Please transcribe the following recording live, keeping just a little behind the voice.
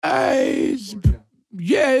I,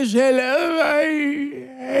 yes, hello.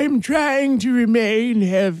 I'm trying to remain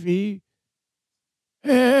healthy.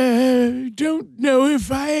 Don't know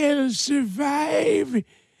if I'll survive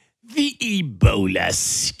the Ebola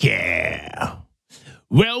scare.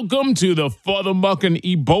 Welcome to the Futhamuckin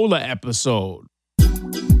Ebola episode.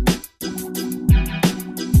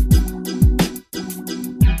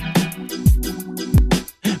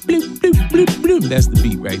 Bloop, bloop, bloop, bloop. That's the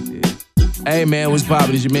beat right there. Hey, man, what's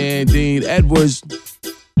poppin'? It's your man, Dean Edwards.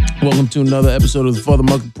 Welcome to another episode of the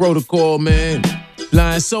Futhamuckin Protocol, man.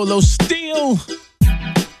 Flying solo still.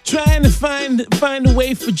 Trying to find a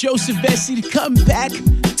way for Joseph Vesey to come back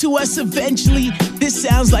to us eventually. This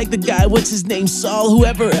sounds like the guy, what's his name, Saul,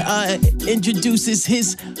 whoever introduces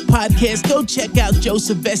his podcast. Go check out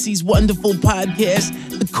Joseph Vesey's wonderful podcast,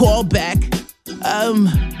 The Callback.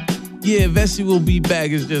 Yeah, Vesey will be back.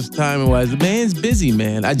 It's just timing-wise. The man's busy,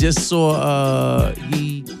 man. I just saw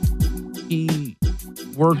he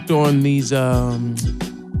worked on these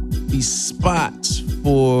spots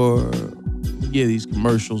for these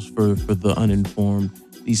commercials for the uninformed.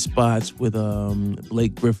 These spots with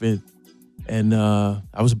Blake Griffin and I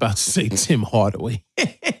was about to say Tim Hardaway.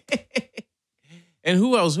 And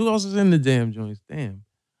who else? Who else is in the damn joints? Damn,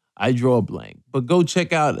 I draw a blank. But go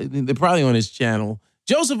check out. They're probably on his channel.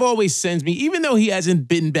 Joseph always sends me, even though he hasn't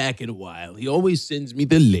been back in a while, he always sends me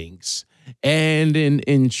the links. And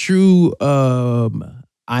in true I'm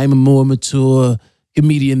a more mature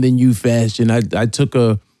comedian than you fashion, I took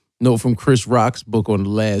a note from Chris Rock's book on the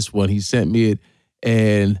last one. He sent me it,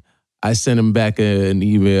 and I sent him back an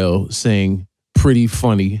email saying, pretty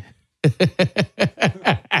funny.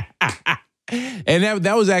 And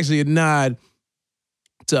that was actually a nod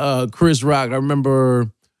to Chris Rock. I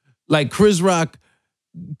remember, like, Chris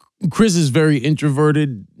is very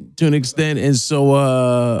introverted to an extent, and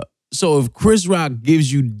so if Chris Rock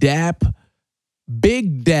gives you dap,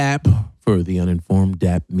 big dap, for the uninformed,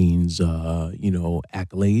 dap means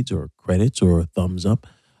accolades or credits or a thumbs up.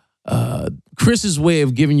 Chris's way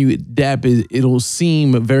of giving you dap it'll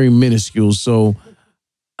seem very minuscule. So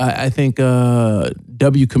I think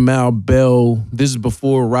W. Kamau Bell. This is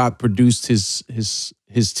before Rock produced his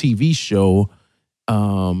TV show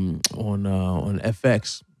on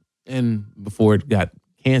FX, and before it got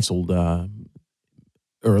canceled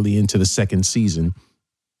early into the second season.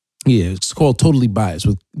 Yeah, it's called Totally Biased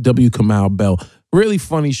with W. Kamau Bell. Really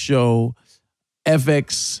funny show.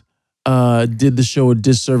 FX did the show a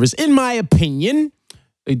disservice, in my opinion.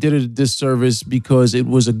 They did it a disservice because it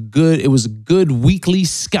was a good weekly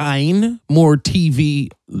skein, more TV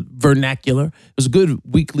vernacular. It was a good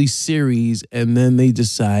weekly series, and then they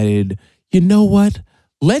decided, you know what?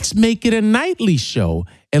 Let's make it a nightly show,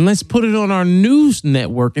 and let's put it on our news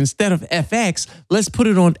network instead of FX. Let's put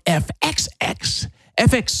it on FXX.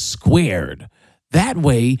 FX squared. That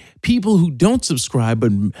way, people who don't subscribe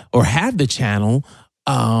or have the channel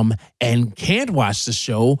and can't watch the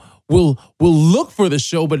show will look for the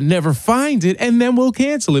show but never find it, and then we'll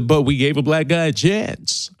cancel it. But we gave a black guy a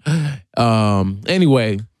chance.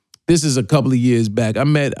 Anyway, this is a couple of years back. I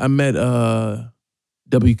met W.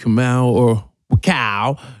 Kamau, or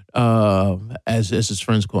Cow, as his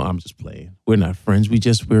friends call. I'm just playing. We're not friends.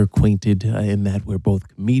 We're acquainted in that we're both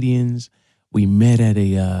comedians. We met at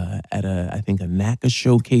I think a NACA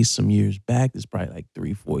showcase some years back. This is probably like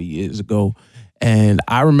 3-4 years ago. And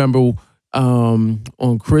I remember on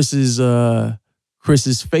Chris's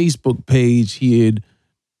Facebook page, he had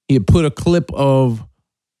put a clip of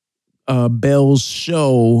Bell's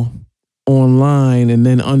show online, and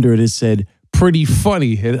then under it said pretty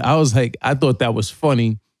funny. And I was like, I thought that was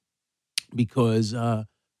funny because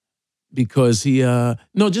he no,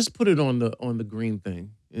 just put it on the green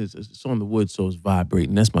thing. It's on the wood, so it's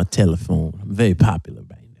vibrating. That's my telephone. I'm very popular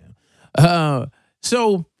right now.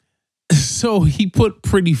 So he put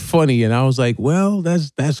pretty funny, and I was like, well,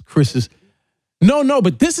 that's Chris's. No,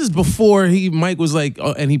 but this is before Mike was like,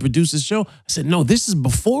 and he produced his show. I said, no, this is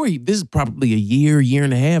before this is probably a year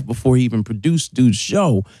and a half before he even produced dude's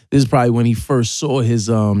show. This is probably when he first saw his,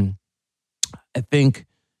 I think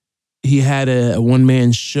he had a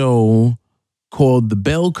one-man show called The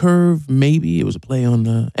Bell Curve, maybe. It was a play on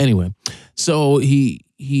the... Anyway, so he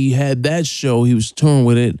had that show. He was touring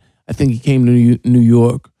with it. I think he came to New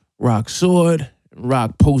York. Rock saw it.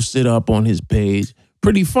 Rock posted up on his page.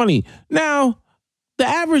 Pretty funny. Now, the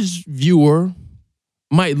average viewer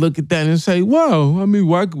might look at that and say, whoa, I mean,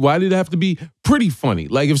 why did it have to be pretty funny?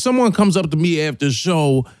 Like, if someone comes up to me after the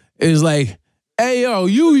show and is like, hey, yo,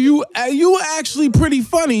 you actually pretty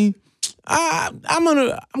funny, I'm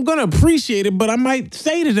gonna appreciate it, but I might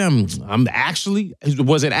say to them,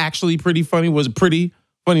 was it actually pretty funny? Was it pretty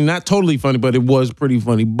funny, not totally funny, but it was pretty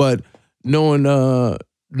funny. But knowing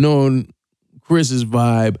Chris's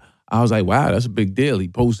vibe, I was like, wow, that's a big deal. He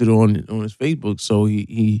posted on his Facebook, so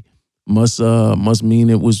he must mean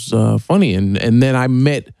it was funny. And then I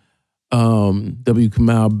met W.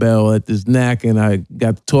 Kamau Bell at this knack, and I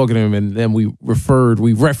got to talking to him, and then we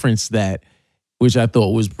referenced that, which I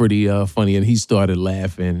thought was pretty funny, and he started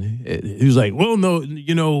laughing. He was like, well, no,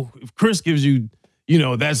 if Chris gives you,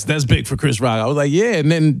 that's big for Chris Rock. I was like, yeah. And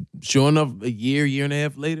then sure enough, a year and a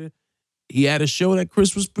half later, he had a show that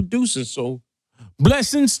Chris was producing. So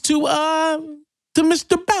blessings to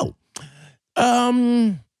Mr. Bell.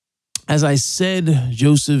 As I said,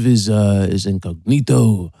 Joseph is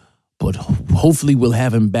incognito, but hopefully we'll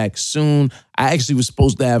have him back soon. I actually was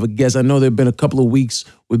supposed to have a guest. I know there have been a couple of weeks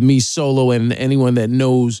with me solo, and anyone that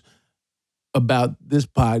knows about this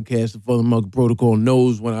podcast, the Futhamuckin Protocol,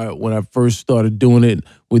 knows when I first started doing it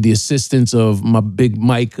with the assistance of my big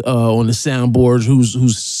Mike on the soundboards,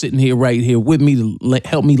 who's sitting here right here with me to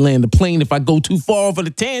help me land the plane if I go too far off of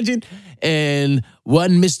the tangent. And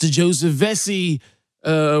one Mr. Joseph Vesey,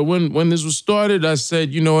 when this was started, I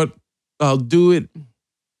said, you know what, I'll do it.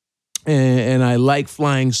 And I like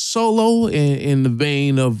flying solo in the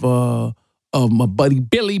vein of my buddy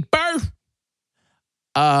Billy Burr.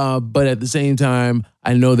 But at the same time,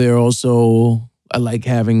 I know I like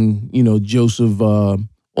having, Joseph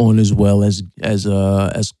on as well as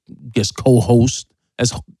guest co-host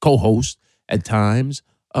at times,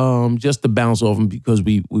 just to bounce off him, because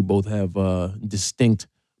we both have distinct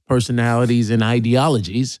personalities and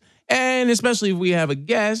ideologies. And especially if we have a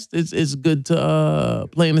guest, it's good to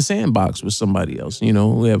play in the sandbox with somebody else.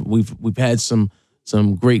 We've had some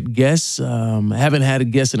great guests. Haven't had a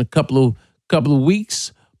guest in a couple of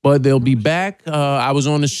weeks, but they'll be back. I was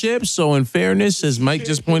on the ship, so in fairness, as Mike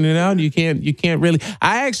just pointed out, you can't really.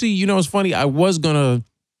 I actually, it's funny. I was gonna,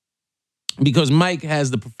 because Mike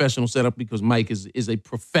has the professional setup, because Mike is a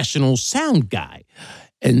professional sound guy.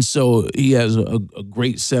 And so he has a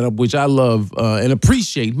great setup, which I love and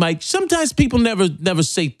appreciate. Mike, sometimes people never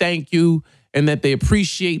say thank you and that they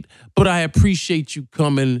appreciate, but I appreciate you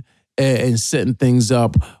coming and setting things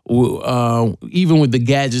up, even with the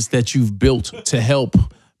gadgets that you've built to help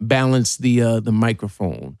balance the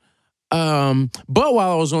microphone. But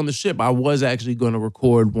while I was on the ship, I was actually going to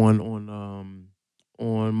record one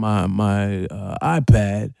on my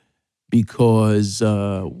iPad, because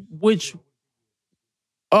which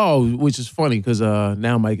is funny, because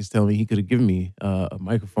now Mike is telling me he could have given me a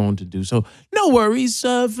microphone to do. So no worries.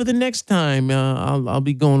 For the next time, I'll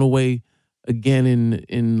be going away again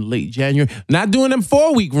in late January. Not doing them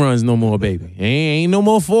 4-week runs no more, baby. Ain't no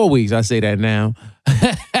more 4 weeks. I say that now.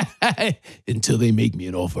 Until they make me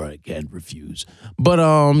an offer I can't refuse. But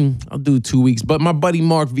I'll do 2 weeks. But my buddy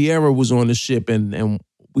Mark Vieira was on the ship, and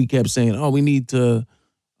we kept saying, we need to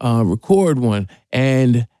record one.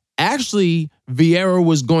 And actually, Vieira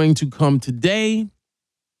was going to come today,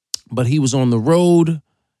 but he was on the road,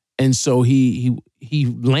 and so he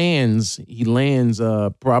lands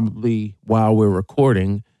probably while we're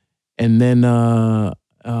recording. And then I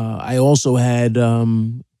also had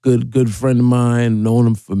good friend of mine, known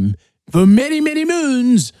him for many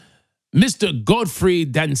moons, Mr. Godfrey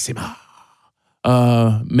Dansima.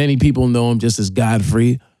 Many people know him just as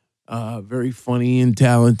Godfrey. Very funny and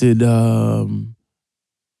talented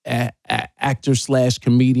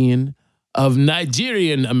actor/comedian of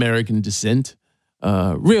Nigerian American descent.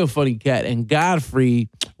 Real funny cat. And Godfrey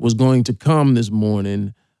was going to come this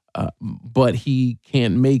morning, but he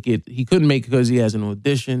can't make it. He couldn't make it because he has an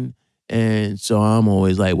audition. And so I'm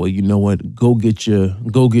always like, well, you know what? Secure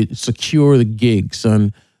the gig,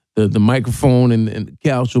 son. The microphone and the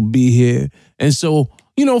couch will be here. And so,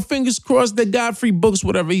 fingers crossed that Godfrey books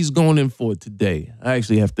whatever he's going in for today. I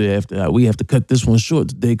actually we have to cut this one short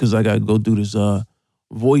today, because I got to go do this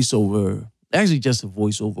voiceover. Actually, just a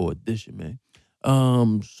voiceover audition, man.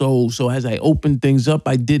 So as I open things up,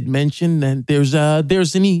 I did mention that there's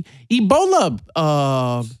an Ebola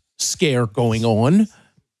scare going on.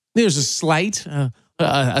 There's a slight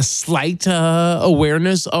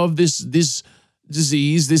awareness of this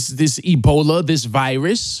disease, this Ebola, this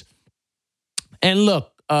virus. And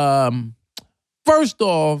look, first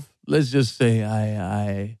off, let's just say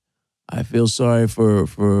I feel sorry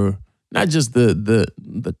for not just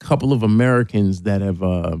the couple of Americans that have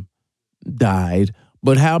died,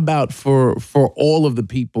 but how about for all of the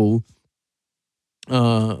people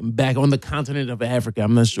back on the continent of Africa?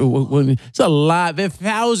 I'm not sure. It's a lot. There are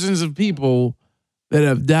thousands of people that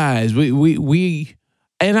have died. We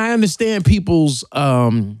and I understand people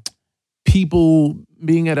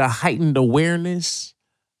being at a heightened awareness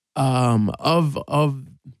of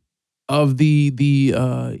of the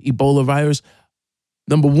Ebola virus.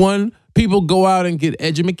 Number one, people go out and get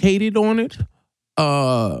educated on it.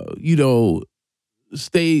 You know,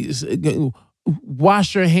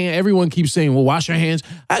 wash your hand. Everyone keeps saying, well, wash your hands.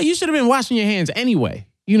 You should have been washing your hands anyway,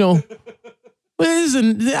 you know.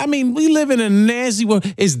 I mean, we live in a nasty world.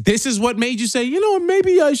 This is what made you say, you know,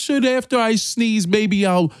 maybe I should, after I sneeze, maybe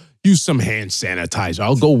I'll use some hand sanitizer.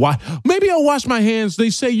 I'll go maybe I'll wash my hands.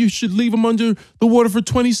 They say you should leave them under the water for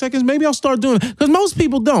 20 seconds. Maybe I'll start doing it. Because most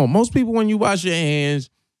people don't. Most people, when you wash your hands,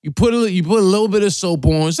 you put a little bit of soap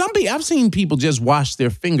on. I've seen people just wash their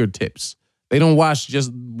fingertips. They don't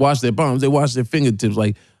just wash their palms. They wash their fingertips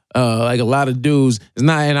like a lot of dudes. It's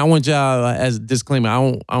not, and I want y'all, as a disclaimer, I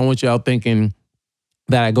don't want y'all thinking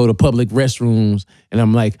that I go to public restrooms and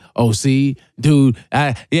I'm like, oh, see, dude,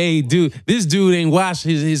 this dude ain't washed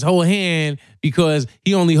his whole hand because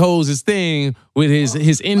he only holds his thing with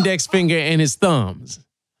his index finger and his thumbs.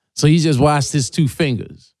 So he just washed his 2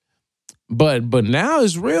 fingers. But now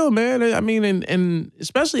it's real, man. I mean, and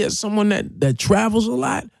especially as someone that travels a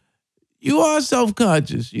lot, you are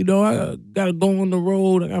self-conscious. You know, I got to go on the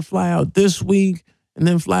road. I got to fly out this week and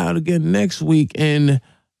then fly out again next week. And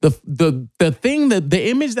the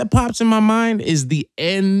image that pops in my mind is the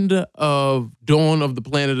end of Dawn of the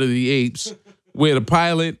Planet of the Apes, where the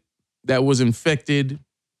pilot that was infected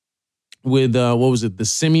with the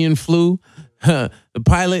simian flu, the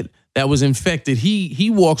pilot that was infected, he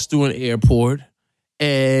walks through an airport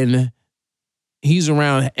and he's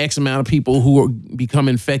around X amount of people who become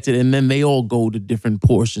infected, and then they all go to different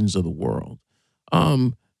portions of the world.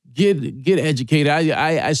 Get educated.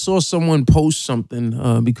 I saw someone post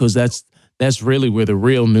something because that's really where the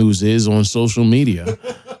real news is, on social media,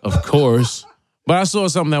 of course. But I saw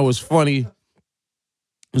something that was funny.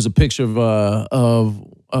 It was a picture of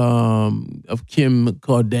Kim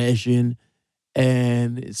Kardashian,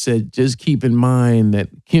 and it said, just keep in mind that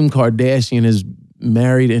Kim Kardashian has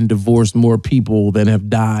married and divorced more people than have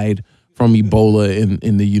died from Ebola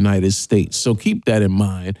in the United States. So keep that in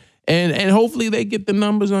mind. And hopefully they get the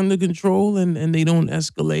numbers under control and they don't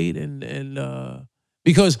escalate. And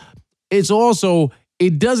because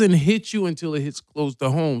it doesn't hit you until it hits close to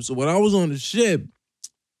home. So when I was on the ship,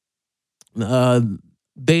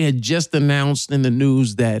 they had just announced in the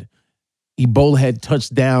news that Ebola had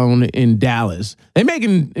touched down in Dallas. They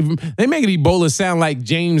making Ebola sound like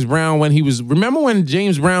James Brown when he was. Remember when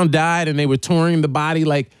James Brown died and they were touring the body?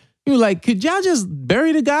 Like, you were like, could y'all just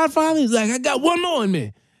bury the Godfather? He's like, I got one more in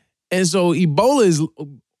me. And so Ebola is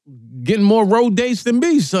getting more road dates than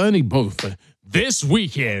me, son. Ebola. This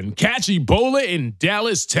weekend, catch Ebola in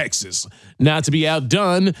Dallas, Texas. Not to be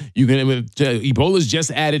outdone, Ebola's just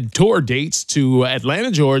added tour dates to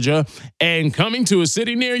Atlanta, Georgia, and coming to a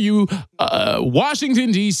city near you,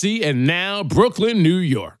 Washington, D.C., and now Brooklyn, New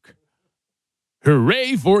York.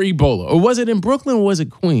 Hooray for Ebola. Or was it in Brooklyn or was it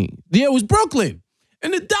Queens? Yeah, it was Brooklyn.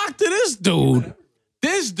 And the doctor,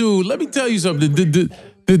 this dude, let me tell you something.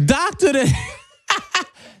 The doctor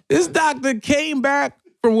this doctor came back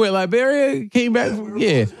from where? Liberia? Came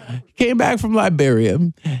back from Liberia.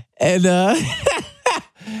 And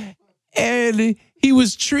and he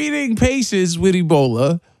was treating patients with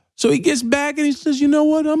Ebola. So he gets back and he says, you know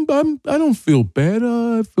what? I don't feel bad.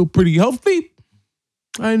 I feel pretty healthy.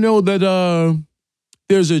 I know that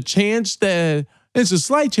there's a chance that it's a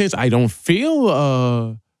slight chance I don't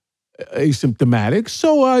feel asymptomatic,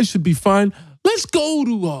 so I should be fine. Let's go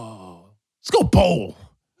bowl.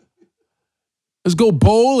 Let's go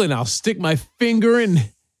bowl, and I'll stick my finger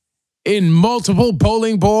in multiple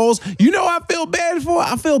bowling balls. You know what I feel bad for?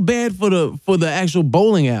 I feel bad for the actual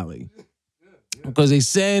bowling alley. Because they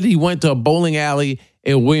said he went to a bowling alley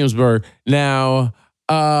in Williamsburg. Now,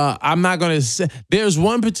 I'm not going to say, there's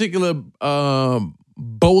one particular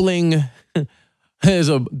bowling, there's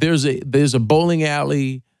a bowling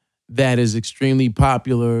alley that is extremely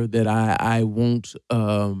popular that I won't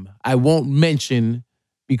mention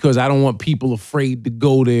because I don't want people afraid to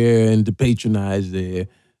go there and to patronize there.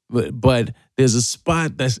 But there's a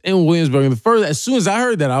spot that's in Williamsburg. And as soon as I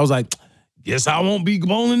heard that, I was like, guess I won't be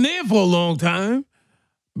bowling there for a long time.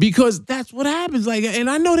 Because that's what happens. Like, and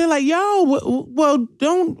I know they're like, yo, well,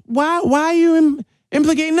 why are you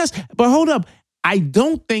implicating us? But hold up. I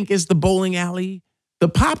don't think it's the bowling alley, the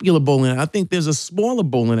popular bowling alley. I think there's a smaller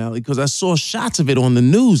bowling alley because I saw shots of it on the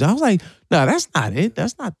news. I was like, no, that's not it.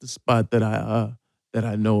 That's not the spot that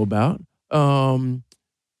I know about.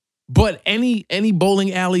 But any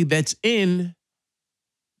bowling alley that's in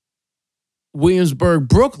Williamsburg,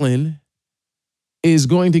 Brooklyn, is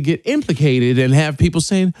going to get implicated and have people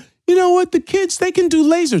saying, you know what, the kids, they can do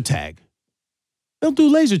laser tag. They'll do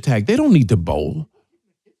laser tag. They don't need to bowl.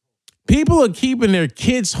 People are keeping their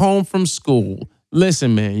kids home from school.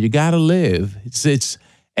 Listen, man, you gotta live. It's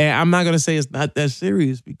and I'm not gonna say it's not that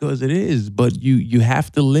serious because it is, but you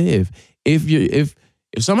have to live. If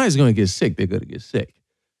somebody's gonna get sick, they're gonna get sick.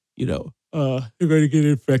 They're gonna get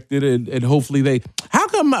infected, and hopefully they. How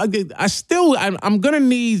come I'm gonna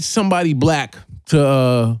need somebody black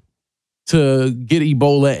to get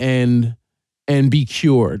Ebola and be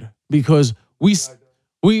cured because we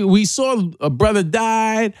saw a brother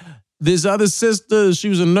died. This other sister, she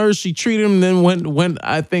was a nurse. She treated him, then went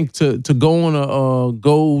I think to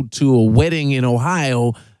go to a wedding in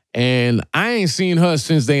Ohio, and I ain't seen her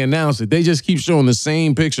since they announced it. They just keep showing the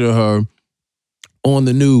same picture of her on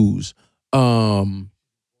the news.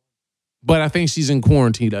 But I think she's in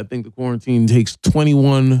quarantine. I think the quarantine takes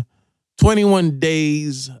 21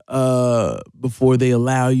 days before they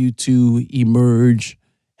allow you to emerge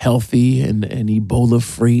healthy and Ebola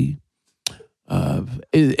free. And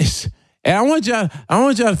I want y'all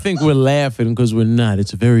to think we're laughing because we're not.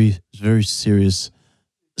 It's a very serious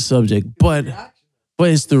subject, but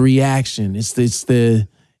it's the reaction. It's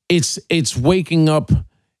waking up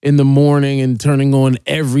in the morning and turning on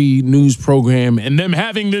every news program and them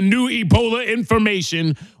having the new Ebola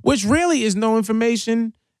information, which really is no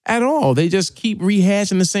information at all. They just keep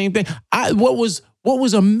rehashing the same thing. What was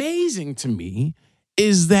amazing to me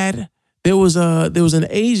is that there was an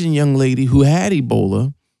Asian young lady who had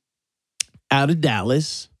Ebola out of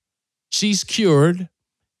Dallas. She's cured.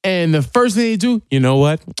 And the first thing they do, you know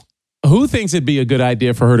what? Who thinks it'd be a good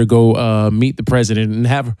idea for her to go meet the president and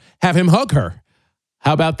have him hug her?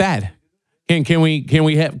 How about that? Can we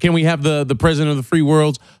have the president of the free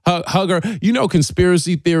world hug her?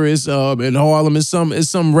 Conspiracy theorists in Harlem is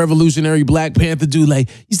some revolutionary Black Panther dude.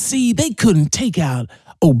 Like, you see, they couldn't take out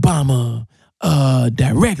Obama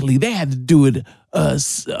directly. They had to do it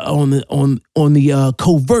on the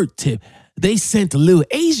covert tip. They sent a little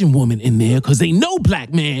Asian woman in there because they know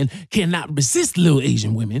Black man cannot resist little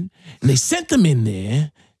Asian women, and they sent them in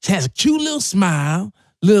there. She has a cute little smile,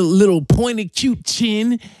 little pointed, cute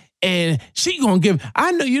chin. And she gonna give.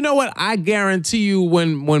 I know. You know what? I guarantee you,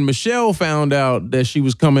 when Michelle found out that she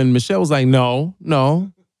was coming, Michelle was like, "No."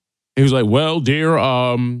 He was like, "Well, dear,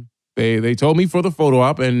 they told me for the photo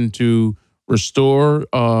op and to restore,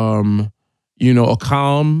 a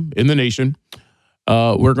calm in the nation.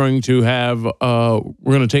 We're going to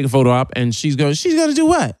take a photo op, and she's gonna do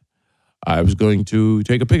what? I was going to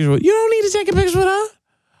take a picture with. You don't need to take a picture with her.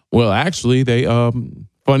 Well, actually, they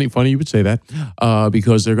Funny you would say that,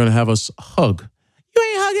 because they're going to have us hug. You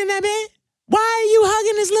ain't hugging that man. Why are you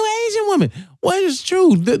hugging this little Asian woman? Well, it's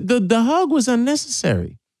true. The hug was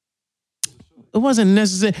unnecessary. It wasn't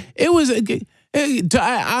necessary. It was.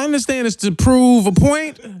 I understand it's to prove a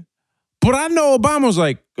point, but I know Obama was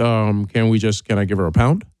like, can I give her a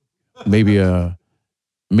pound? Maybe hit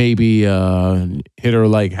her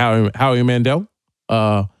like Howie Mandel,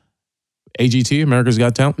 AGT, America's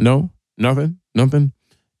Got Talent. No, nothing.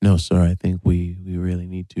 No, sir, I think we really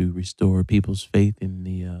need to restore people's faith in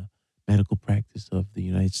the medical practice of the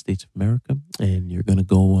United States of America, and you're going to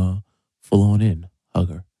go full on in, hug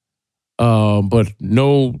her. But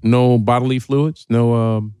no bodily fluids,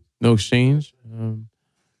 no exchange. I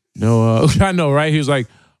know, right? He was like,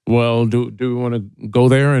 well, do we want to go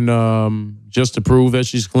there and just to prove that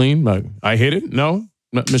she's clean? Like, I hit it? No?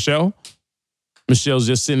 Michelle? Michelle's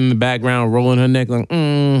just sitting in the background, rolling her neck like,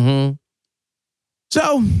 mm-hmm.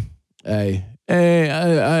 So, I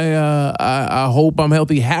hope I'm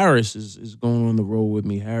healthy. Harris is going on the road with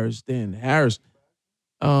me. Harris,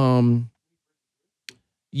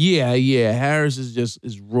 yeah. Harris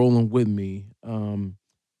is rolling with me.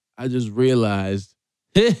 I just realized,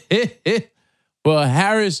 well,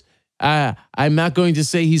 Harris, I'm not going to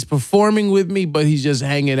say he's performing with me, but he's just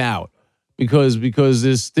hanging out because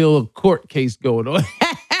there's still a court case going on.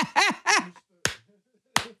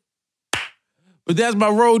 But that's my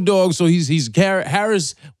road dog, so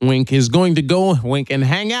Harris Wink is going to go Wink and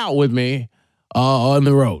hang out with me on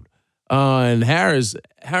the road. And Harris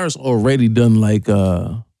already done like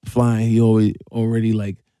flying. He already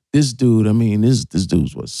like this dude. I mean, this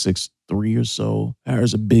dude's what, 6'3" or so.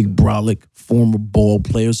 Harris a big brolic former ball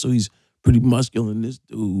player, so he's pretty muscular. And this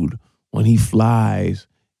dude, when he flies,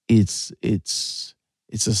 it's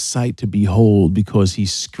a sight to behold because he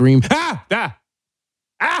screams ah.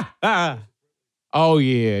 Oh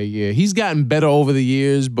yeah. He's gotten better over the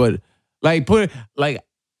years, but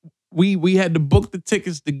we had to book the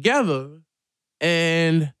tickets together,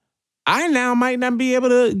 and I now might not be able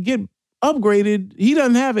to get upgraded. He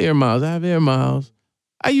doesn't have air miles. I have air miles.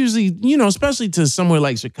 I usually, especially to somewhere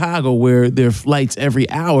like Chicago where there are flights every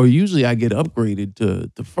hour, usually I get upgraded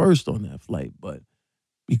to first on that flight. But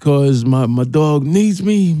because my dog needs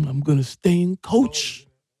me, I'm gonna stay in coach.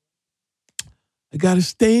 I gotta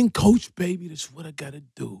stay in coach, baby. That's what I gotta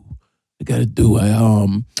do. I gotta do.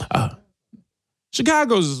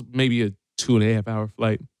 Chicago's maybe a 2.5 hour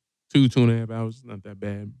flight. 2.5 hours, not that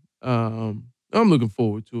bad. I'm looking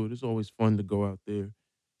forward to it. It's always fun to go out there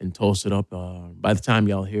and toss it up. By the time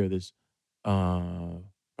y'all hear this, uh,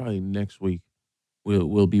 probably next week,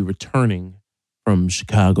 we'll be returning from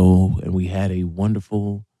Chicago, and we had a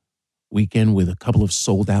wonderful weekend with a couple of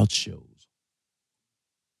sold out shows.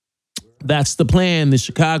 That's the plan. The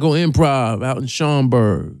Chicago Improv out in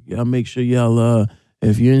Schaumburg. Y'all make sure y'all,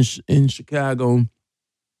 if you're in Chicago,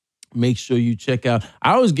 make sure you check out.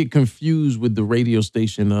 I always get confused with the radio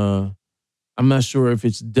station. I'm not sure if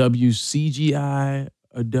it's WCGI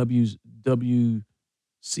or WCGI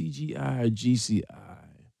or GCI.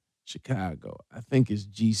 Chicago. I think it's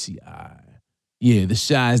GCI. Yeah, the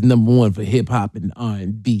Shy's #1 for hip hop and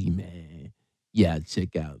R&B, man. Yeah,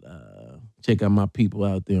 check out my people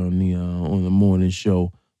out there on the morning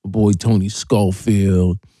show. My boy Tony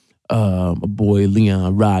Schofield, my boy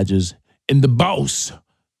Leon Rogers, and the boss,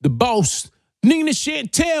 Nina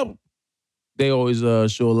Chantel. They always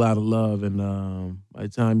show a lot of love, and by the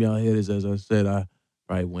time y'all hear this, as I said, I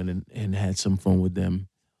probably went and had some fun with them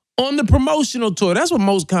on the promotional tour. That's what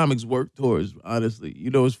most comics work towards, honestly.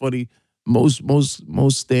 It's funny. Most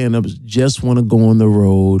stand-ups just want to go on the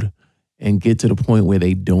road and get to the point where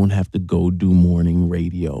they don't have to go do morning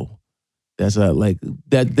radio. That's like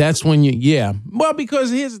that. That's when yeah. Well,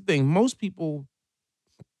 because here's the thing: most people,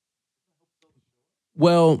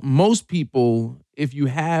 if you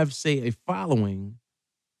have, say, a following,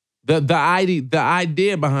 the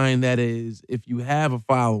idea behind that is if you have a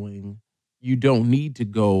following, you don't need to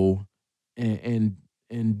go and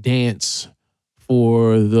dance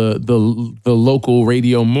for the local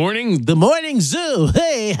radio the morning zoo.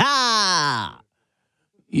 Hey ha!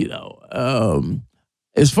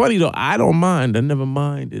 It's funny though. I don't mind. I never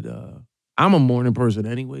minded. I'm a morning person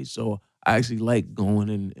anyway, so I actually like going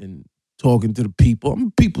and talking to the people. I'm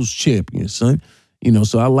a people's champion, son.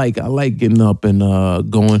 So I like getting up and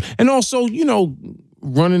going, and also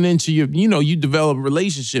running into you develop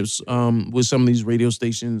relationships with some of these radio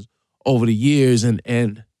stations over the years,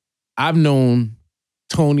 and I've known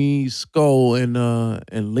Tony Skull and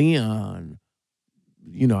Leon.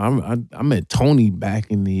 I met Tony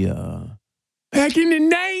back in the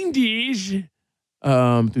 90s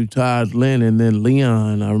through Todd Lynn, and then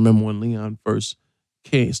Leon. I remember when Leon first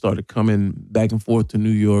started coming back and forth to New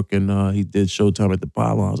York, and he did Showtime at the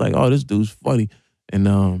Apollo. I was like, oh, this dude's funny, and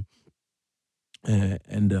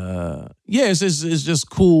yeah, it's just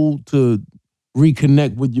cool to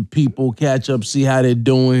reconnect with your people, catch up, see how they're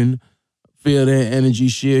doing, feel their energy,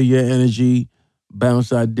 share your energy,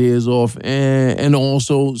 bounce ideas off, and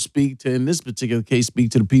also in this particular case, speak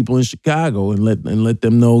to the people in Chicago and let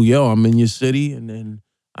them know, yo, I'm in your city, and then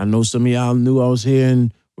I know some of y'all knew I was here,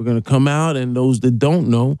 and we're gonna come out, and those that don't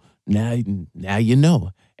know, now you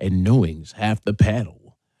know, and knowing's half the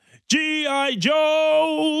battle. G.I.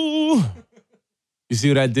 Joe. You see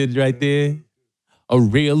what I did right there? A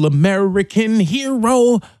real American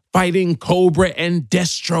hero fighting Cobra and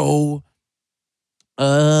Destro.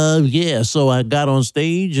 Yeah, so I got on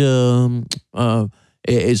stage.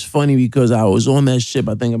 It's funny because I was on that ship.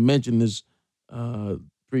 I think I mentioned this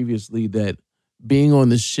previously, that being on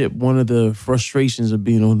the ship, one of the frustrations of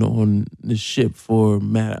being on the ship for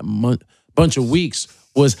a bunch of weeks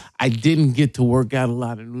was I didn't get to work out a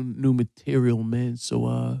lot of new material, man.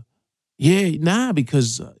 So,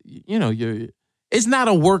 because it's not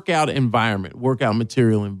a workout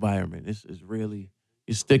material environment. It's really,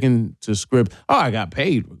 you're sticking to script. Oh, I got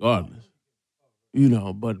paid regardless,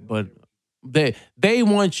 but they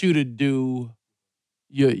want you to do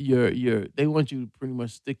they want you to pretty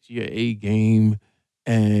much stick to your A game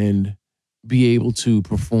and be able to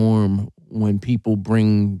perform when people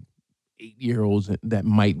bring 8-year-olds that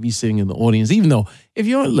might be sitting in the audience. Even though if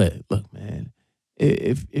you're look, man,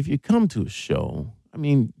 if you come to a show, I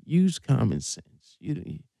mean, use common sense.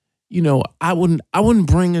 I wouldn't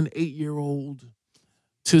bring an 8-year-old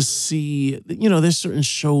to see. There's certain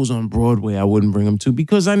shows on Broadway I wouldn't bring them to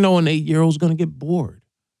because I know an 8-year-old's going to get bored.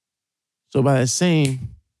 So by that same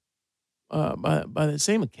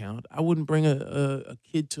account, I wouldn't bring a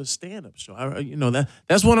kid to a stand-up show.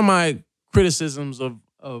 That's one of my criticisms of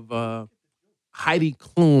Heidi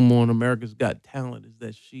Klum on America's Got Talent, is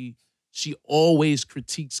that she always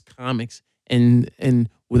critiques comics and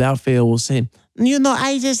without fail will say,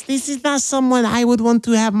 this is not someone I would want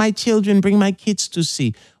to have my children bring my kids to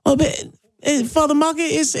see. Well, but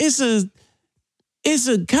Futhamuckin, it's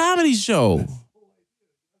a comedy show.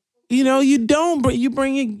 You don't you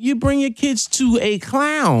bring your kids to a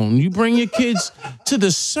clown. You bring your kids to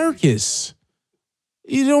the circus.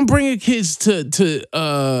 You don't bring your kids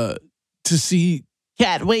to see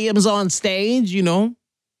Cat Williams on stage,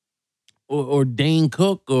 or Dane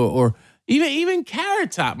Cook or even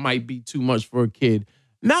Carrot Top might be too much for a kid.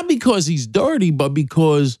 Not because he's dirty, but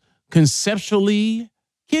because conceptually,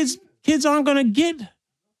 kids aren't gonna get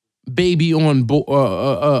baby on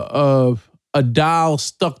board, a doll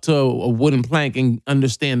stuck to a wooden plank and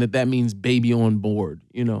understand that means baby on board.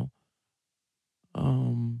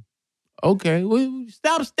 Okay, well,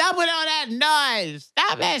 stop with all that noise.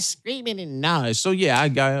 Stop that screaming and noise. So yeah,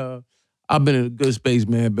 I've been in a good space,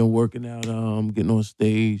 man. I've been working out, getting on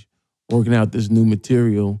stage, working out this new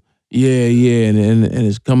material. Yeah, and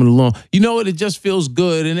it's coming along. You know what? It just feels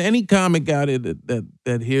good. And any comic out there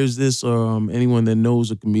that hears this, or anyone that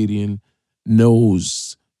knows a comedian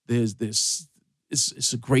knows there's this.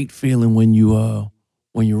 It's a great feeling when you're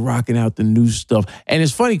rocking out the new stuff. And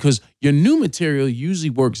it's funny because your new material usually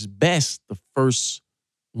works best the first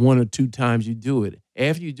one or two times you do it.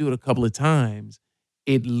 After you do it a couple of times,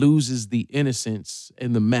 it loses the innocence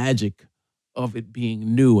and the magic of it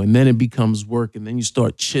being new. And then it becomes work. And then you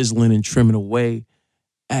start chiseling and trimming away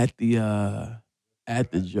at the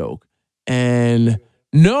joke. And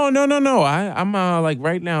no. I'm like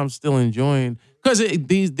right now I'm still enjoying, because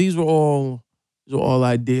these were all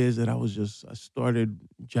ideas that I started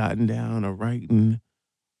jotting down or writing,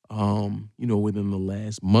 within the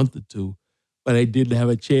last month or two, but I didn't have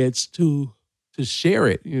a chance to share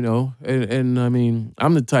it, and I mean,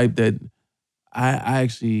 I'm the type that I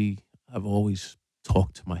actually have always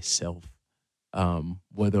talked to myself,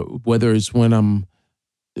 whether it's when I'm,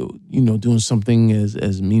 doing something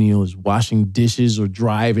as menial as washing dishes or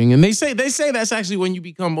driving, and they say that's actually when you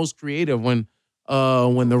become most creative, when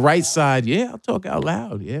the right side, I'll talk out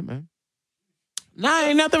loud. Yeah, man. Nah,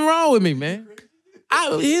 ain't nothing wrong with me, man.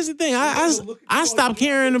 Here's the thing. I stopped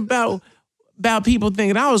caring about people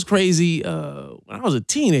thinking I was crazy when I was a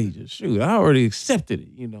teenager. Shoot, I already accepted it,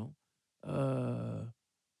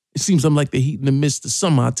 It seems I'm like the heat in the midst of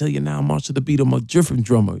summer. I tell you now, I march to the beat of my different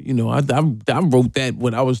drummer. I wrote that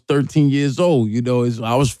when I was 13 years old.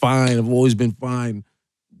 I was fine. I've always been fine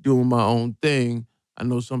doing my own thing. I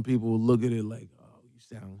know some people will look at it like,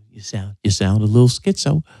 you sound a little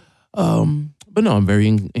schizo. But no, I'm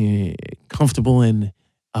very comfortable and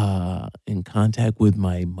in contact with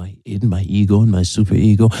my id, my ego, and my super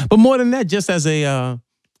ego. But more than that, just as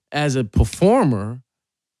a performer,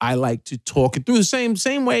 I like to talk it through the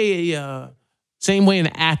same way an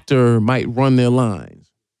actor might run their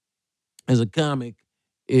lines. As a comic,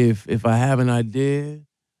 if I have an idea,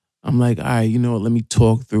 I'm like, all right, you know what? Let me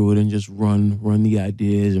talk through it and just run the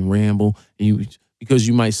ideas and ramble. Because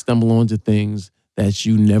you might stumble onto things that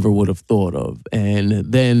you never would have thought of. And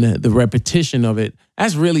then the repetition of it,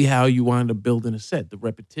 that's really how you wind up building a set, the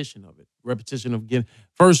repetition of it. Repetition of getting,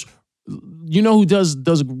 first, who does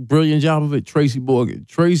a brilliant job of it? Tracy Morgan.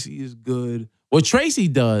 Tracy is good. What Tracy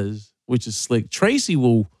does, which is slick, Tracy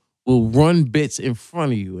will run bits in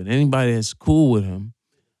front of you, and anybody that's cool with him,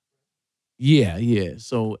 yeah.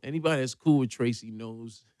 So anybody that's cool with Tracy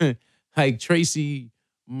knows, like Tracy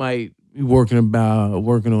might be working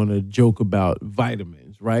on a joke about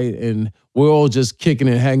vitamins, right? And we're all just kicking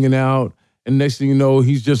it, hanging out. And next thing you know,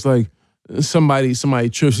 he's just like, somebody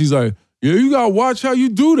trips. He's like, yeah, you gotta watch how you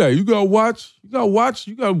do that. You gotta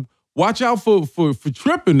watch out for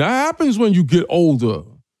tripping. That happens when you get older.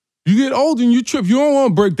 You get older and you trip. You don't want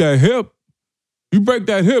to break that hip. You break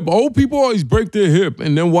that hip. Old people always break their hip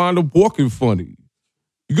and then wind up walking funny.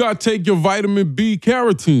 You gotta take your vitamin B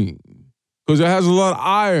carotene, because it has a lot of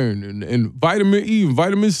iron and vitamin E and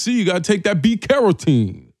vitamin C. You got to take that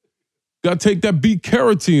B-carotene. You got to take that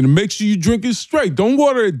B-carotene and make sure you drink it straight. Don't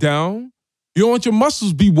water it down. You don't want your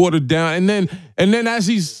muscles be watered down. And then as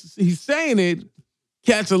he's saying it,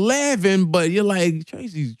 cats are laughing, but you're like,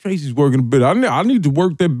 Tracy's working a bit. I need to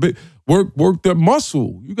work that bit, work that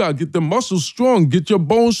muscle. You got to get the muscles strong, get your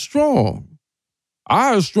bones strong. I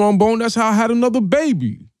had a strong bone. That's how I had another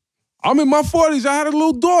baby. I'm in my 40s. I had a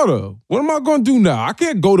little daughter. What am I going to do now? I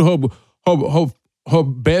can't go to her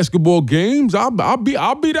basketball games. I'll be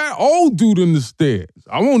that old dude in the stands.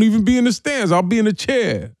 I won't even be in the stands. I'll be in a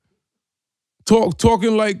chair.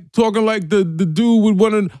 Talking like the dude with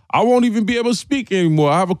one of. I won't even be able to speak anymore.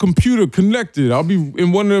 I have a computer connected. I'll be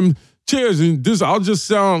in one of them chairs, and I'll just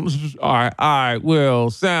sound all right. Well,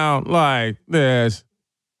 sound like this.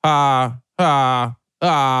 ha, ha,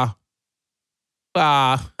 ha,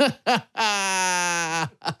 ha.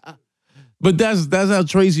 But that's how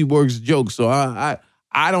Tracy works jokes. So I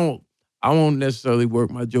don't I won't necessarily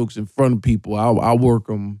work my jokes in front of people. I'll work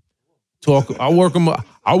them I work them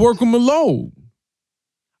alone.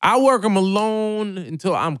 I work them alone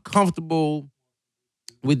until I'm comfortable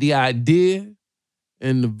with the idea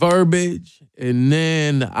and the verbiage, and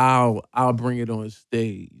then I'll bring it on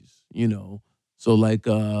stage. So like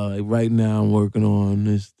right now I'm working on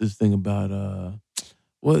this thing about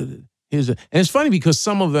what and it's funny because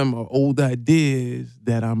some of them are old ideas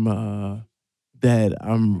that I'm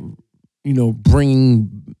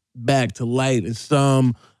bringing back to light, and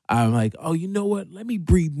some I'm like, oh, you know what? Let me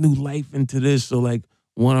breathe new life into this. So like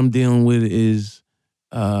one I'm dealing with is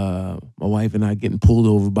my wife and I getting pulled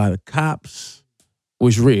over by the cops,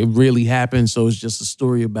 which really happened. So it's just a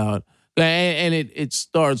story about, and it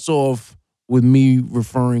starts off with me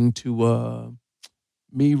referring to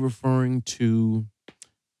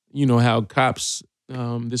how cops,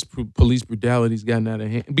 this police brutality's gotten out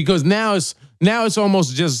of hand, because now it's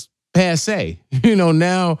almost just passe.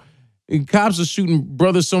 Now cops are shooting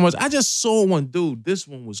brothers so much. I just saw one dude. This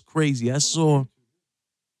one was crazy. I saw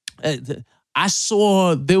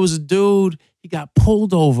there was a dude. He got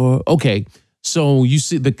pulled over. Okay, so you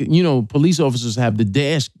see police officers have the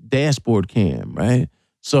dashboard cam, right?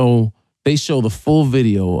 So they show the full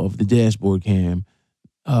video of the dashboard cam.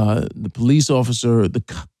 The police officer,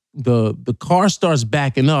 the car starts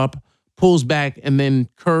backing up, pulls back, and then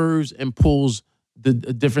curves and pulls a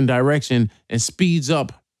different direction and speeds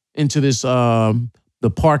up into this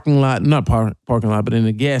the parking lot, not parking lot, but in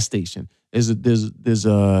a gas station. There's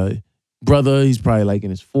a brother, he's probably like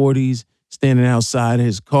in his 40s, standing outside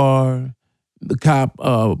his car. The cop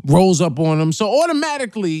rolls up on him. So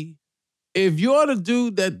automatically, if you're the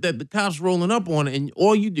dude that the cop's rolling up on and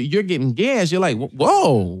all you do, you're getting gas, you're like,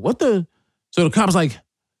 whoa, what the? So the cop's like,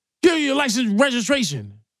 give your license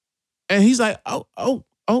registration. And he's like, oh.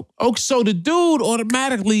 So the dude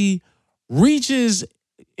automatically reaches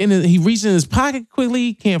in his pocket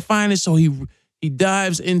quickly, can't find it. So he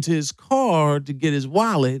dives into his car to get his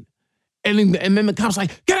wallet. And then the cop's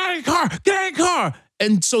like, get out of your car, get out of your car.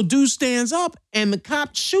 And so dude stands up and the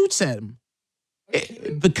cop shoots at him.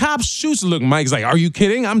 The cop shoots. Look, Mike's like, are you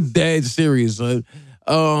kidding? I'm dead serious. The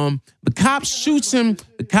cop shoots him.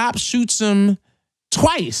 The cop shoots him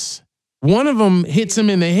twice. One of them hits him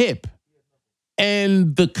in the hip.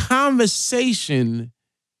 And the conversation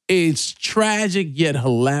is tragic yet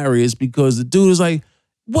hilarious because the dude is like,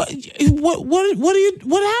 what happened?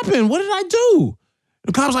 What did I do?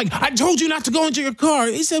 The cop's like, I told you not to go into your car.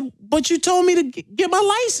 He said, but you told me to get my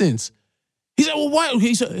license. He said, well, what?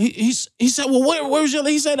 He said, well, where was your?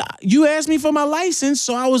 He said, you asked me for my license,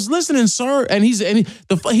 so I was listening, sir. And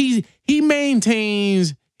he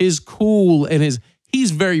maintains his cool and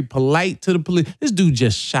he's very polite to the police. This dude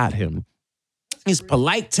just shot him. He's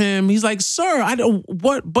polite to him. He's like, sir,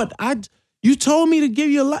 you told me to give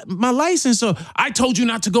you my license, so I told you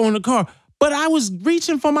not to go in the car. But I was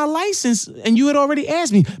reaching for my license and you had already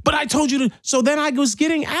asked me. But I told you to. So then I was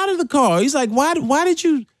getting out of the car. He's like, why did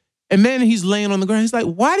you? And then he's laying on the ground. He's like,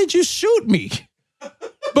 why did you shoot me?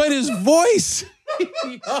 But his voice,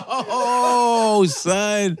 oh,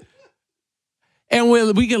 son. And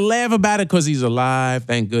we can laugh about it because he's alive,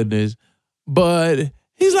 thank goodness. But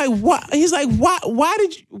he's like, what? He's like, why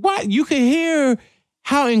did you, why? You can hear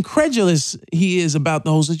how incredulous he is about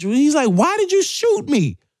the whole situation. He's like, why did you shoot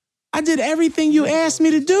me? I did everything you asked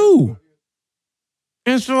me to do.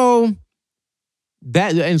 And so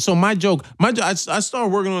my joke, I started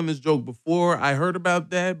working on this joke before I heard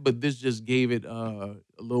about that, but this just gave it a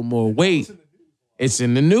little more weight. It's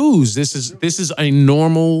in the news. This is a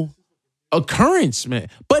normal occurrence, man.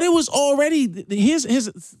 But it was already his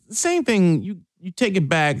same thing. You take it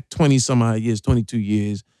back 20 some odd years, 22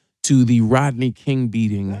 years to the Rodney King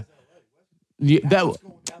beating.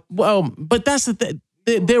 But that's the thing.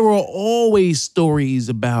 There were always stories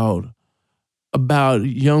about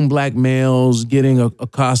young black males getting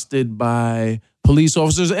accosted by police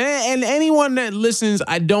officers. And anyone that listens,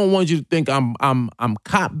 I don't want you to think I'm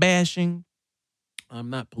cop bashing. I'm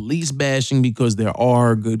not police bashing because there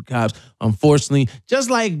are good cops. Unfortunately, just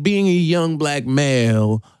like being a young black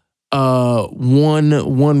male,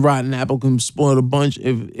 one rotten apple can spoil a bunch.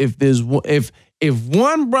 If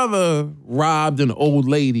one brother robbed an old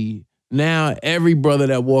lady, now every brother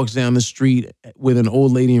that walks down the street with an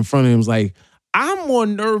old lady in front of him is like, I'm more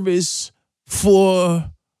nervous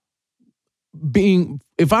for being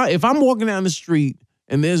if I'm walking down the street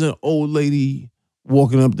and there's an old lady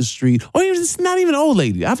walking up the street, or even it's not even an old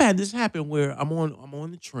lady. I've had this happen where I'm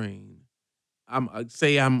on the train.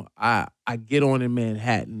 I get on in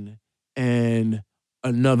Manhattan, and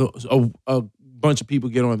a bunch of people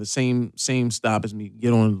get on the same stop as me.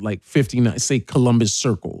 Get on like 59, say Columbus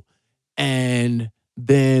Circle, and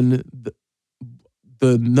then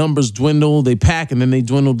the numbers dwindle. They pack, and then they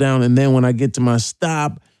dwindle down. And then when I get to my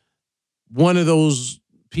stop, one of those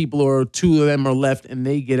people or two of them are left, and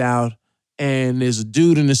they get out. And there's a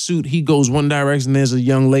dude in a suit. He goes one direction. There's a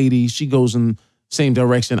young lady. She goes in the same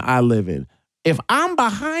direction I live in. If I'm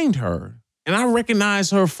behind her and I recognize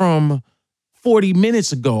her from 40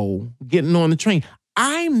 minutes ago getting on the train,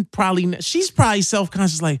 she's probably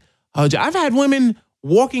self-conscious like, oh, I've had women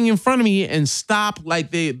walking in front of me and stop like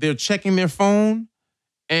they're checking their phone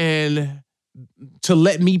and to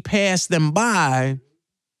let me pass them by.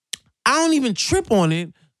 I don't even trip on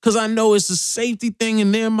it because I know it's a safety thing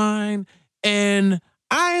in their mind. And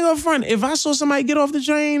I ain't gonna front. If I saw somebody get off the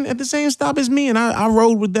train at the same stop as me and I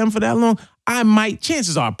rode with them for that long,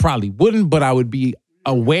 chances are I probably wouldn't, but I would be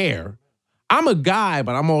aware. I'm a guy,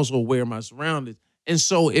 but I'm also aware of my surroundings. And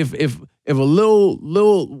so if a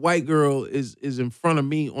little white girl is in front of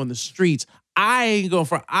me on the streets, I ain't gonna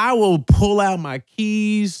front. I will pull out my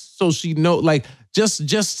keys so she know, like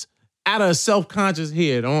just out of self-conscious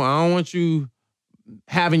here. I don't want you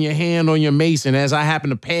having your hand on your mace, and as I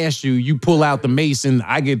happen to pass you, you pull out the mace, and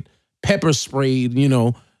I get pepper sprayed.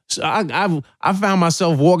 So I found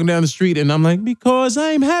myself walking down the street, and I'm like, because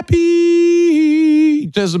I'm happy,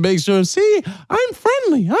 just to make sure. See, I'm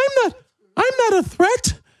friendly. I'm not a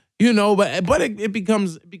threat. But it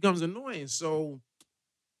becomes annoying. So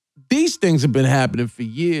these things have been happening for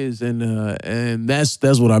years, and that's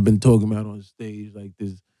what I've been talking about on stage, like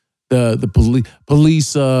this, the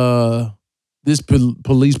police. This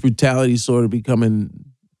police brutality sort of becoming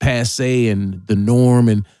passe and the norm,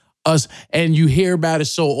 and you hear about it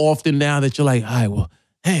so often now that you're like, all right, well,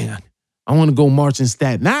 hang on. I want to go march in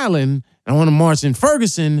Staten Island. I want to march in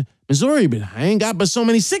Ferguson, Missouri, but I ain't got but so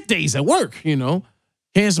many sick days at work, Can't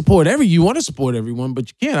support you want to support everyone, but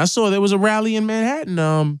you can't. I saw there was a rally in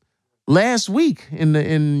Manhattan last week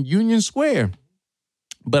in Union Square,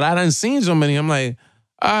 but I done seen so many. I'm like,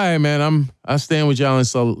 all right, man, I stand with y'all in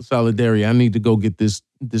solidarity. I need to go get this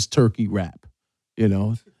turkey wrap.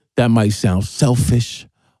 That might sound selfish,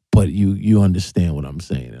 but you understand what I'm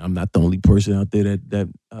saying. I'm not the only person out there that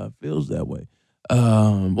feels that way.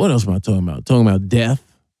 What else am I talking about? Talking about death,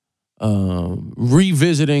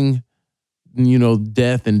 revisiting,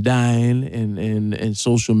 death and dying, and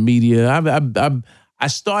social media. I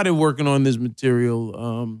started working on this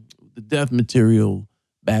material, the death material,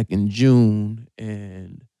 back in June,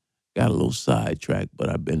 and got a little sidetracked, but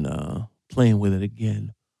I've been playing with it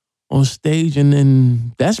again on stage, and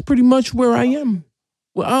then that's pretty much where I am.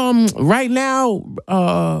 Well, right now,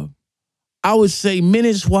 I would say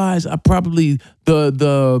minutes-wise, I probably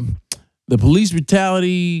the police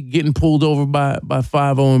brutality, getting pulled over by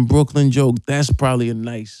 5-0 in Brooklyn joke. That's probably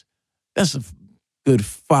that's a good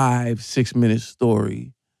 5-6 minute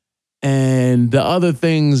story, and the other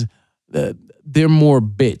things that. They're more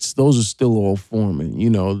bits. Those are still all forming.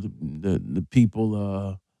 The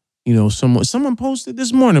people. Someone posted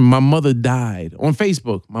this morning. My mother died on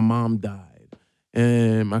Facebook. My mom died,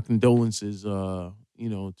 and my condolences. To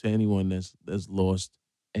anyone that's lost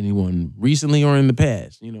anyone recently or in the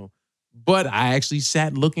past. But I actually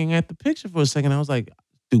sat looking at the picture for a second. I was like,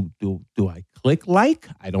 do I click like?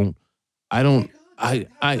 I don't. I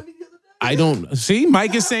don't. See,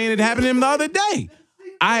 Mike is saying it happened to him the other day.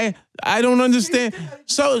 I don't understand.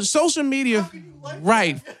 So social media,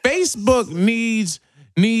 right? Facebook needs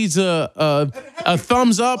a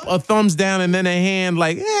thumbs up, a thumbs down, and then a hand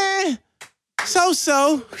like, so.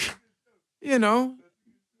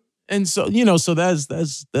 And so, so that's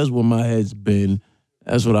what my head's been.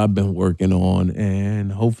 That's what I've been working on,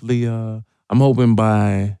 and hopefully, I'm hoping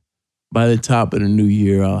by the top of the new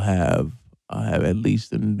year, I'll have at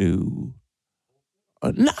least a new.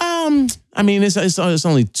 I mean, it's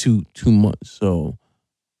only two months, so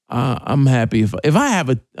I'm happy if I have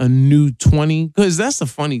a new 20, because that's the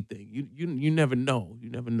funny thing. You never know. You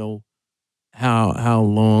never know how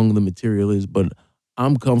long the material is, but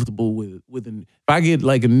I'm comfortable with if I get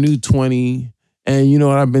like a new 20, and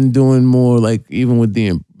what I've been doing more, like even with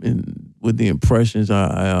the impressions,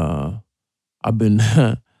 I've been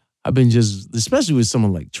I've been just, especially with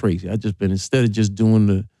someone like Tracy, I've just been, instead of just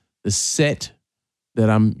doing the set that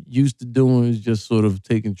I'm used to doing, is just sort of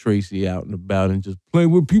taking Tracy out and about and just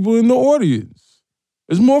playing with people in the audience.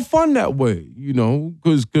 It's more fun that way,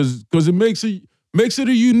 because it makes it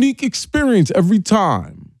a unique experience every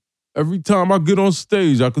time. Every time I get on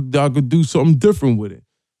stage, I could do something different with it.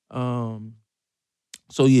 Um,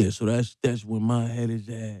 so yeah, so that's where my head is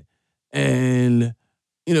at. And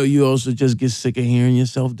you also just get sick of hearing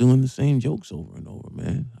yourself doing the same jokes over and over,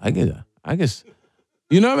 man. I guess, what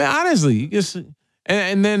I mean? Honestly, you just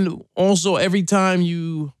and then also every time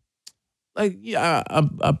you like, yeah,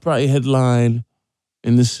 I probably headline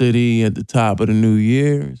in the city at the top of the new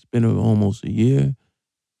year. It's been almost a year.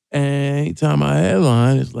 And anytime I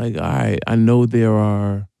headline, it's like, all right, I know there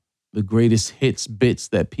are the greatest hits bits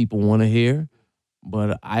that people want to hear,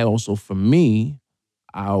 but I also, for me,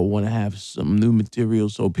 I want to have some new material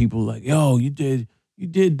so people like, yo, you did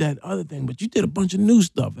that other thing, but you did a bunch of new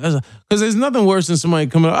stuff. Because there's nothing worse than somebody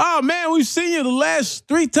coming up, oh man, we've seen you the last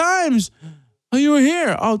 3 times. Oh, you were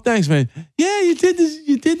here. Oh, thanks, man. Yeah, you did this.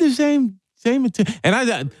 You did the same material.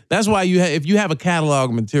 And that's why if you have a catalog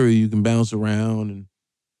of material, you can bounce around and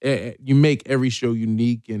you make every show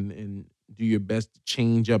unique and do your best to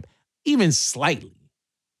change up even slightly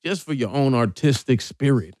just for your own artistic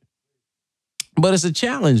spirit. But it's a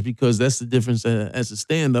challenge because that's the difference as a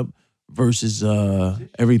stand-up versus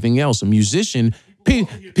everything else. A musician,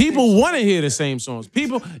 people want to hear the same songs.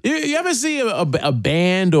 People, you ever see a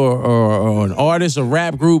band or an artist, a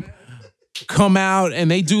rap group come out and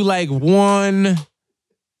they do like one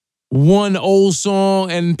old song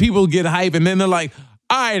and people get hype and then they're like,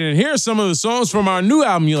 all right, and here's some of the songs from our new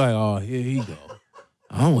album. You're like, oh, here he go.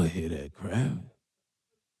 I don't want to hear that crap.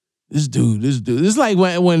 This dude. It's like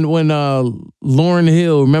when Lauryn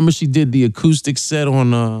Hill, remember she did the acoustic set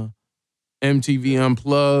on MTV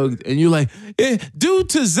Unplugged, and you're like, do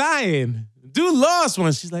To Zion, do Lost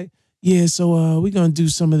One. She's like, yeah, so we're gonna do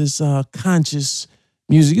some of this conscious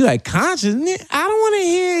music. You're like, conscious? I don't want to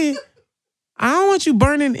hear. I don't want you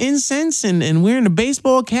burning incense and wearing a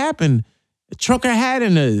baseball cap and a trucker hat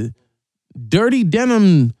and a dirty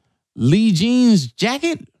denim Lee jeans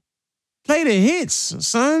jacket. Play the hits,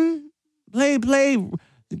 son. Play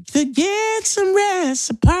to get some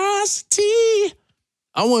reciprocity.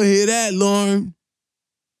 I want to hear that, Lauren.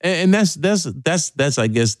 And that's I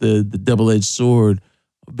guess the double-edged sword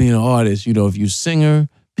of being an artist. If you're a singer,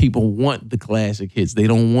 people want the classic hits. They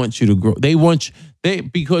don't want you to grow.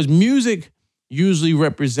 Because music usually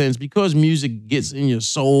represents, because music gets in your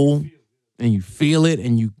soul and you feel it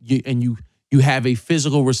and you have a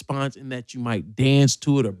physical response in that you might dance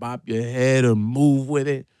to it or bop your head or move with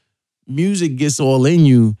it. Music gets all in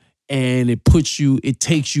you and it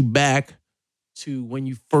takes you back to when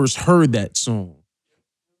you first heard that song.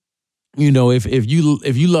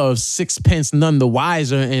 If you love Sixpence None the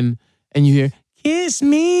Wiser and you hear Kiss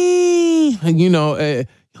Me, you're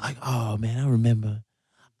like, oh man, I remember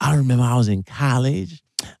I was in college.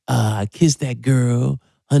 I kissed that girl.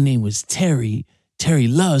 Her name was Terry. Terry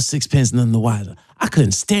loves Sixpence None the Wiser. I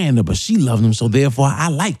couldn't stand her, but she loved him, so therefore I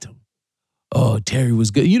liked him. Oh, Terry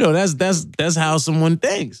was good. That's how someone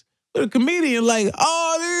thinks. But a comedian like,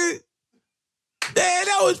 oh, dude,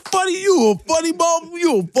 that was funny. You a funny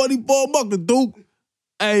ball mucker, Duke.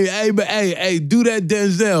 Hey, do that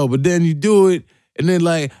Denzel, but then you do it, and then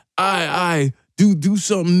like, I do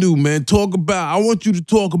something new, man. I want you to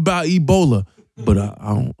talk about Ebola, but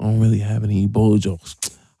I don't really have any Ebola jokes.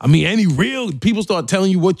 I mean, people start telling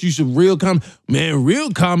you what you should real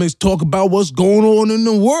comics talk about what's going on in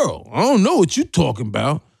the world. I don't know what you're talking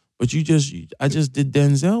about, but I just did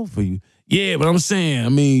Denzel for you. Yeah, but I'm saying, I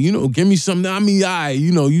mean, give me something. I mean,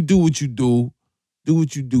 you do what you do. Do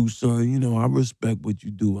what you do, son. I respect what you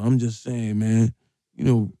do. I'm just saying, man,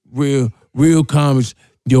 real comics,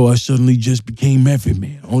 yo, I suddenly just became Method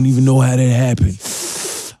Man. I don't even know how that happened.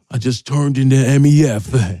 I just turned into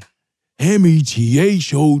MEF.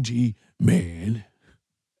 METHOG, man.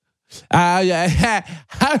 I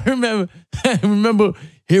remember,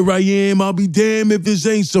 here I am, I'll be damned if this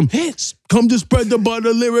ain't some hits. Come to spread the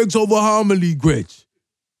butter lyrics over harmony grits.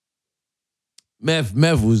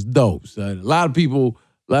 Meth was dope, son. A lot of people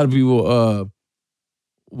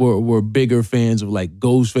were bigger fans of like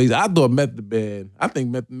Ghostface. I think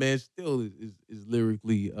Method Man still is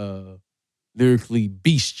lyrically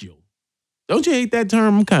bestial. Don't you hate that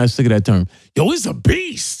term? I'm kind of sick of that term. Yo, it's a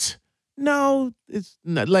beast. No, it's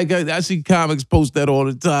not. Like I see comics post that all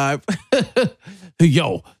the time.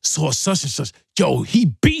 Yo, saw such and such. Yo, he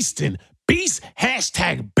beasting. Beast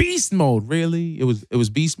 #beast mode. Really? It was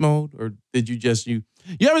beast mode, or did you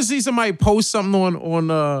ever see somebody post something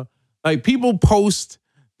on like people post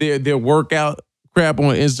their workout crap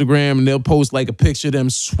on Instagram and they'll post like a picture of them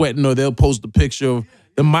sweating, or they'll post a picture of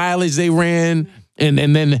the mileage they ran. And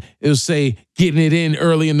then it'll say, getting it in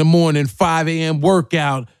early in the morning, 5 a.m.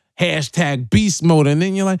 workout, #beast mode. And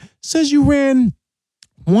then you're like, says you ran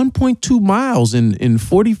 1.2 miles in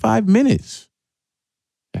 45 minutes.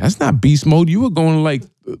 That's not beast mode. You were going like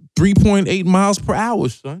 3.8 miles per hour,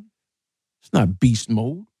 son. It's not beast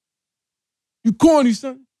mode. You corny,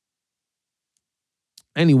 son.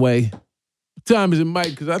 Anyway, what time is it,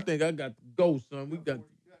 Mike? Because I think I got to go, son.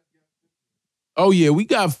 Oh, yeah, we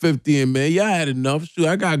got 50 in, man. Y'all had enough. Shoot,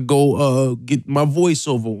 I got to go get my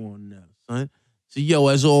voiceover on now, son. So, yo,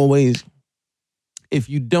 as always, if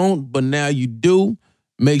you don't, but now you do,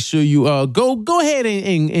 make sure you go ahead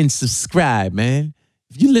and subscribe, man.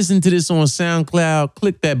 If you listen to this on SoundCloud,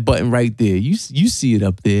 click that button right there. You see it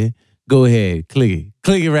up there. Go ahead, click it.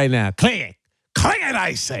 Click it right now. Click it. Click it,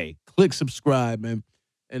 I say. Click subscribe, man.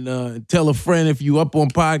 And tell a friend if you up on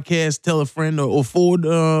podcast, tell a friend or forward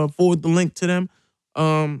the link to them.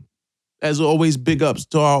 As always, big ups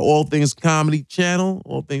to our All Things Comedy channel,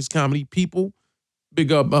 All Things Comedy people.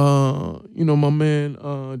 Big up, my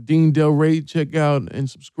man, Dean Del Rey. Check out and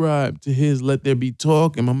subscribe to his Let There Be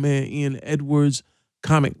Talk. And my man, Ian Edwards,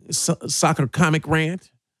 soccer comic rant.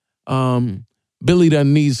 Billy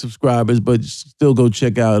doesn't need subscribers, but still go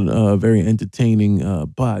check out a very entertaining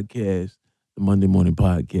podcast, the Monday Morning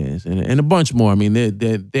Podcast, and a bunch more. I mean,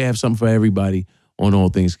 they have something for everybody on All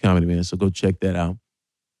Things Comedy, man. So go check that out.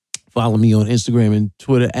 Follow me on Instagram and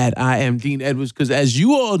Twitter at I am Dean Edwards, because as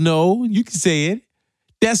you all know, you can say it.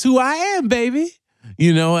 That's who I am, baby.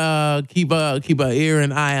 You know, keep an ear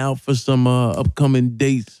and eye out for some upcoming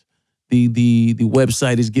dates. The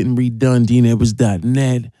website is getting redone,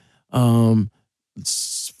 deanedwards.net.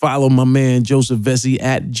 Follow my man Joseph Vesey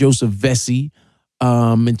at Joseph Vesey.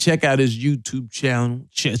 And check out his YouTube channel.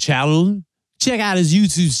 Check out his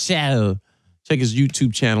YouTube channel. Check his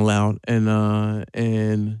YouTube channel out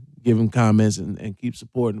and give him comments and keep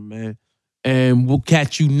supporting him, man. And we'll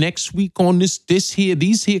catch you next week on these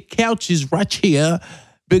here couches right here.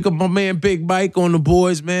 Big up my man Big Mike on the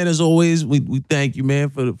boards, man. As always, we thank you, man,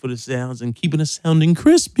 for the sounds and keeping us sounding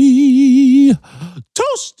crispy,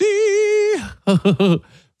 toasty,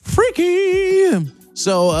 freaky.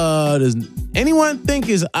 So does anyone think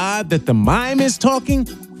it's odd that the mime is talking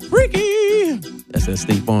freaky? That's that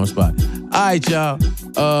State Farm spot. All right, y'all.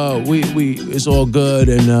 We it's all good,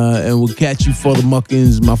 and we'll catch you for the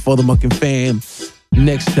Muckins, my Futhamuckin fam,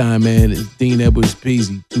 next time, man. It's Dean Edwards,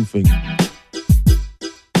 Peasy, Two Finger.